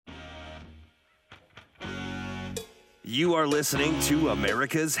You are listening to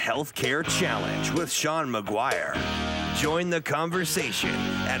America's Healthcare Challenge with Sean McGuire. Join the conversation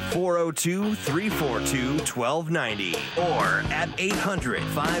at 402-342-1290 or at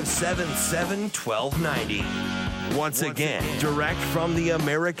 800-577-1290. Once again, direct from the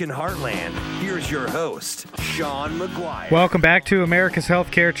American heartland, here's your host, Sean McGuire. Welcome back to America's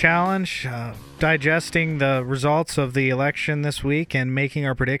Healthcare Challenge. Digesting the results of the election this week and making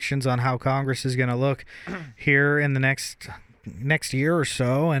our predictions on how Congress is going to look here in the next year or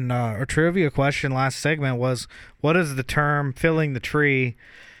so. And our trivia question last segment was, what does the term filling the tree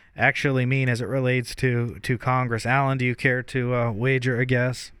actually mean as it relates to Congress? Alan, do you care to wager a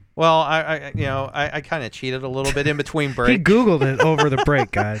guess? Well, I kind of cheated a little bit in between breaks. He Googled it over the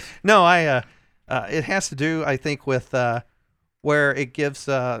break, guys. No, it has to do, I think, with where it gives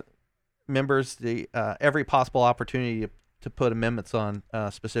members the every possible opportunity to put amendments on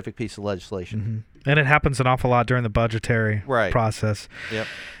a specific piece of legislation. Mm-hmm. And it happens an awful lot during the budgetary process. Yep.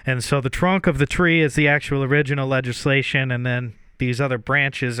 And so the trunk of the tree is the actual original legislation, and then these other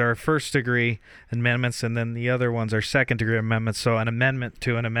branches are first-degree amendments, and then the other ones are second-degree amendments. So an amendment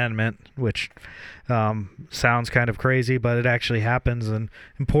to an amendment, which sounds kind of crazy, but it actually happens, an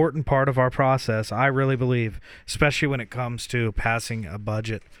important part of our process, I really believe, especially when it comes to passing a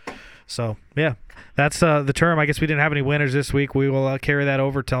budget. So, yeah, that's the term. I guess we didn't have any winners this week. We will carry that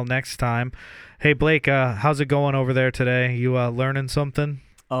over till next time. Hey, Blake, how's it going over there today? You learning something?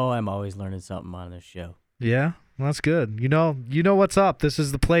 Oh, I'm always learning something on this show. Yeah? Well, that's good. You know what's up. This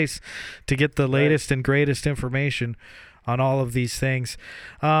is the place to get the latest and greatest information on all of these things.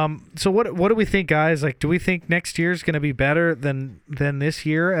 So what do we think, guys? Like, do we think next year's going to be better than this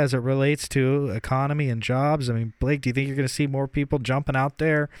year as it relates to economy and jobs? I mean, Blake, do you think you're going to see more people jumping out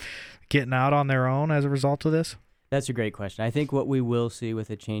there, getting out on their own as a result of this? That's a great question. I think what we will see with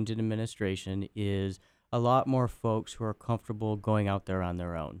a change in administration is a lot more folks who are comfortable going out there on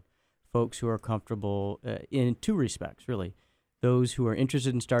their own. Folks who are comfortable in two respects, really. Those who are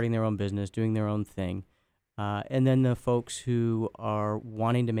interested in starting their own business, doing their own thing, and then the folks who are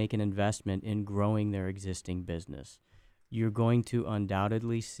wanting to make an investment in growing their existing business. You're going to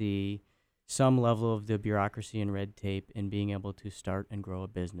undoubtedly see some level of the bureaucracy and red tape in being able to start and grow a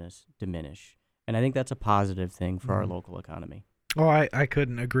business diminish. And I think that's a positive thing for our local economy. Oh, I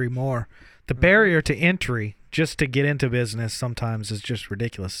couldn't agree more. The barrier to entry just to get into business sometimes is just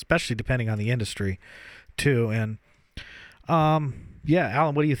ridiculous, especially depending on the industry, too. And, yeah,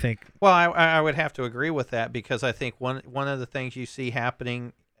 Alan, what do you think? Well, I would have to agree with that because I think one of the things you see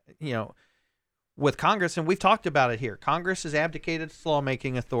happening, with Congress, and we've talked about it here, Congress has abdicated its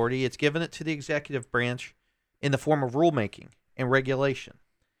lawmaking authority. It's given it to the executive branch in the form of rulemaking and regulation.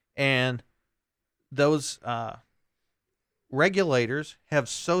 And those regulators have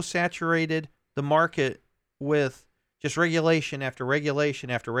so saturated the market with just regulation after regulation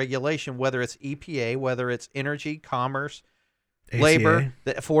after regulation, whether it's EPA, whether it's energy, commerce, ACA. Labor.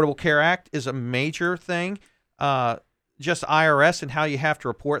 The Affordable Care Act is a major thing. Just IRS and how you have to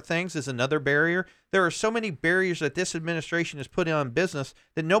report things is another barrier. There are so many barriers that this administration has put on business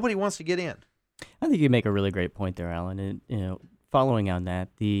that nobody wants to get in. I think you make a really great point there, Alan. And following on that,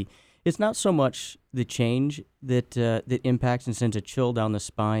 it's not so much the change that impacts and sends a chill down the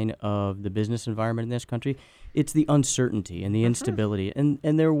spine of the business environment in this country. It's the uncertainty and the instability. And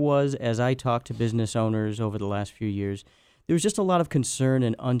there was, as I talked to business owners over the last few years, there was just a lot of concern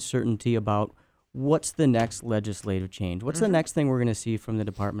and uncertainty about what's the next legislative change? What's the next thing we're going to see from the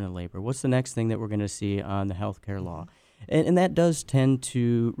Department of Labor? What's the next thing that we're going to see on the healthcare law? And that does tend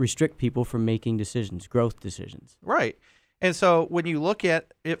to restrict people from making decisions, growth decisions. Right. And so when you look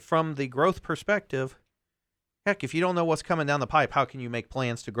at it from the growth perspective, heck, if you don't know what's coming down the pipe, how can you make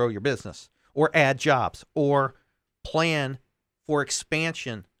plans to grow your business or add jobs or plan for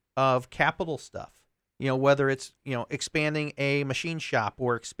expansion of capital stuff? Whether it's, expanding a machine shop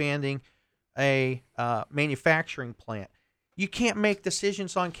or expanding a manufacturing plant. You can't make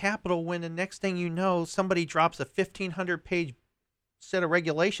decisions on capital when the next thing you know, somebody drops a 1,500-page set of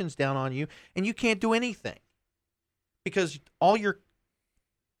regulations down on you and you can't do anything because all your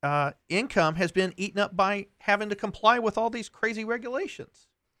income has been eaten up by having to comply with all these crazy regulations.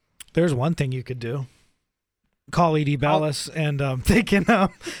 There's one thing you could do. Call E.D. Bellis, and they can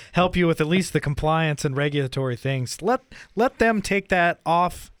help you with at least the compliance and regulatory things. Let them take that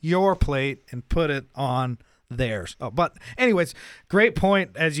off your plate and put it on theirs. But anyways, great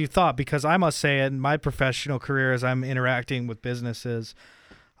point as you thought, because I must say in my professional career as I'm interacting with businesses,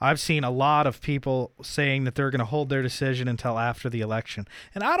 I've seen a lot of people saying that they're going to hold their decision until after the election.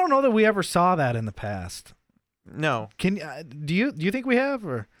 And I don't know that we ever saw that in the past. No. Do you think we have,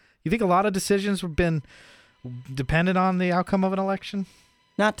 or you think a lot of decisions have been dependent on the outcome of an election?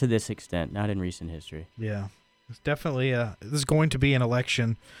 Not to this extent, not in recent history. Yeah, it's definitely this is going to be an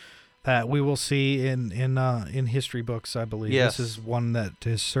election that we will see in history books, I believe. Yes. This is one that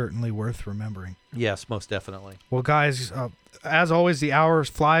is certainly worth remembering. Yes, most definitely. Well, guys, as always, the hour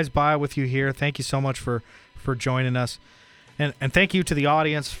flies by with you here. Thank you so much for joining us. And thank you to the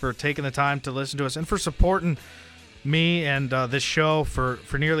audience for taking the time to listen to us and for supporting me and this show for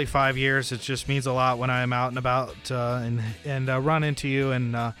nearly 5 years. It just means a lot when I'm out and about and run into you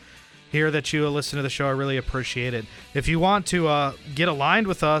and hear that you listen to the show. I really appreciate it. If you want to get aligned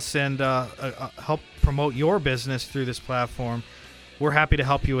with us and help promote your business through this platform, we're happy to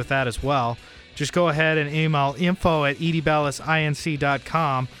help you with that as well. Just go ahead and email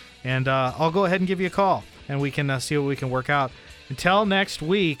info@edbellisinc.com, and I'll go ahead and give you a call, and we can see what we can work out. Until next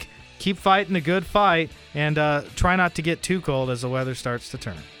week, keep fighting the good fight, and try not to get too cold as the weather starts to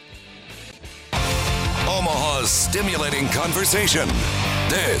turn. Omaha's stimulating conversation.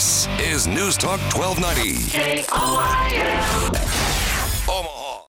 This is News Talk 1290. KOIL.